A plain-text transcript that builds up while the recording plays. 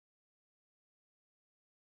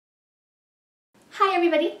Hi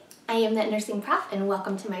everybody, I am Thatnursingprof and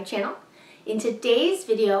welcome to my channel. In today's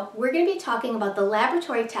video, we're going to be talking about the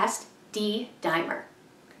laboratory test D-dimer.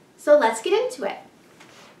 So let's get into it.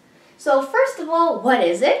 So first of all, what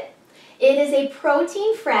is it? It is a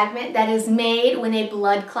protein fragment that is made when a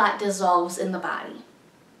blood clot dissolves in the body.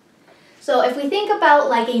 So if we think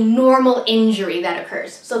about like a normal injury that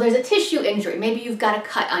occurs, so there's a tissue injury, maybe you've got a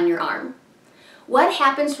cut on your arm. What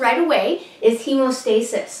happens right away is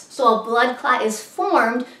hemostasis. So a blood clot is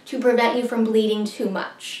formed to prevent you from bleeding too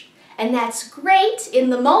much. And that's great in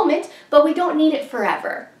the moment, but we don't need it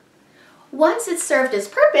forever. Once it's served its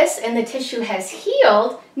purpose and the tissue has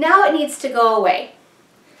healed, now it needs to go away.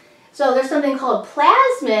 So there's something called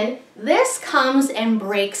plasmin. This comes and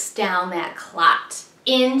breaks down that clot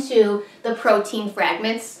into the protein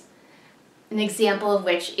fragments, an example of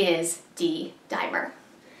which is D-dimer.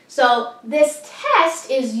 So this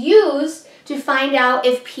test is used to find out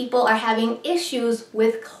if people are having issues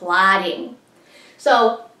with clotting.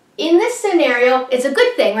 So in this scenario, it's a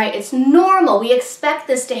good thing, right? It's normal. We expect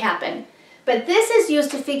this to happen. But this is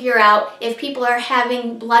used to figure out if people are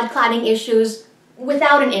having blood clotting issues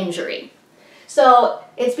without an injury. So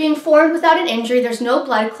it's being formed without an injury. There's no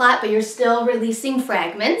blood clot, but you're still releasing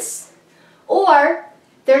fragments. Or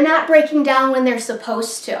they're not breaking down when they're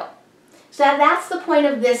supposed to. So that's the point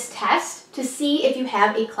of this test, to see if you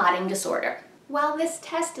have a clotting disorder. While this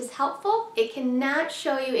test is helpful, it cannot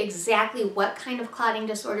show you exactly what kind of clotting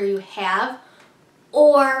disorder you have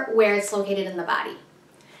or where it's located in the body.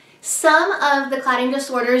 Some of the clotting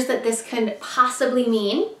disorders that this can possibly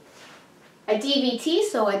mean: a DVT,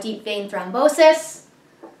 so a deep vein thrombosis,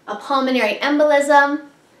 a pulmonary embolism,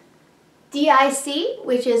 DIC,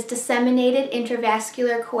 which is disseminated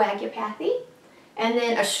intravascular coagulopathy, and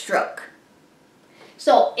then a stroke.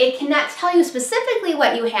 So it cannot tell you specifically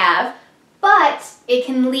what you have, but it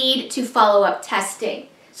can lead to follow-up testing.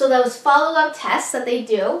 So those follow-up tests that they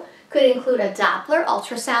do could include a Doppler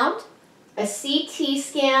ultrasound, a CT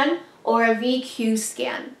scan, or a VQ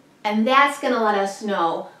scan. And that's going to let us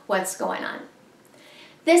know what's going on.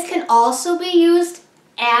 This can also be used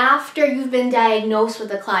after you've been diagnosed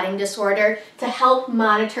with a clotting disorder to help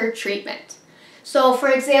monitor treatment. So for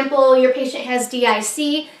example, your patient has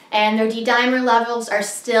DIC and their D-dimer levels are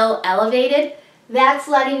still elevated. That's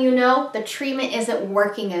letting you know the treatment isn't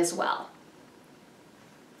working as well.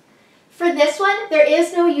 For this one, there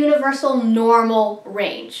is no universal normal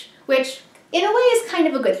range, which in a way is kind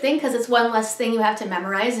of a good thing because it's one less thing you have to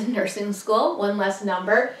memorize in nursing school, one less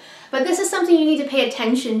number. But this is something you need to pay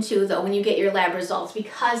attention to though when you get your lab results,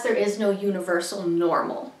 because there is no universal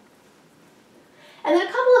normal. And then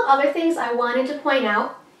a couple of other things I wanted to point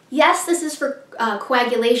out. Yes, this is for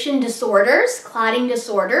coagulation disorders, clotting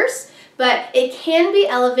disorders, but it can be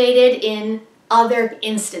elevated in other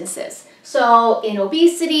instances. So in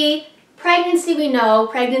obesity, pregnancy, we know,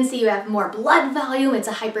 pregnancy you have more blood volume, it's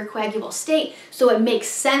a hypercoagulable state, so it makes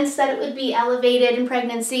sense that it would be elevated in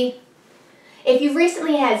pregnancy. If you've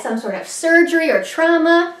recently had some sort of surgery or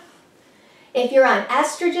trauma, if you're on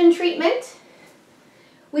estrogen treatment,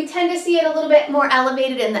 we tend to see it a little bit more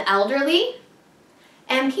elevated in the elderly.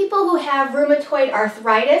 And people who have rheumatoid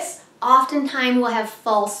arthritis oftentimes will have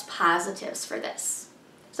false positives for this.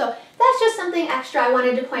 So that's just something extra I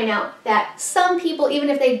wanted to point out, that some people, even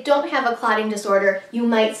if they don't have a clotting disorder, you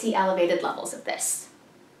might see elevated levels of this.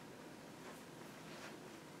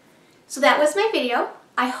 So that was my video.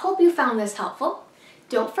 I hope you found this helpful.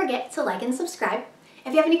 Don't forget to like and subscribe.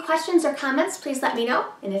 If you have any questions or comments, please let me know.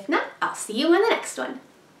 And if not, I'll see you in the next one.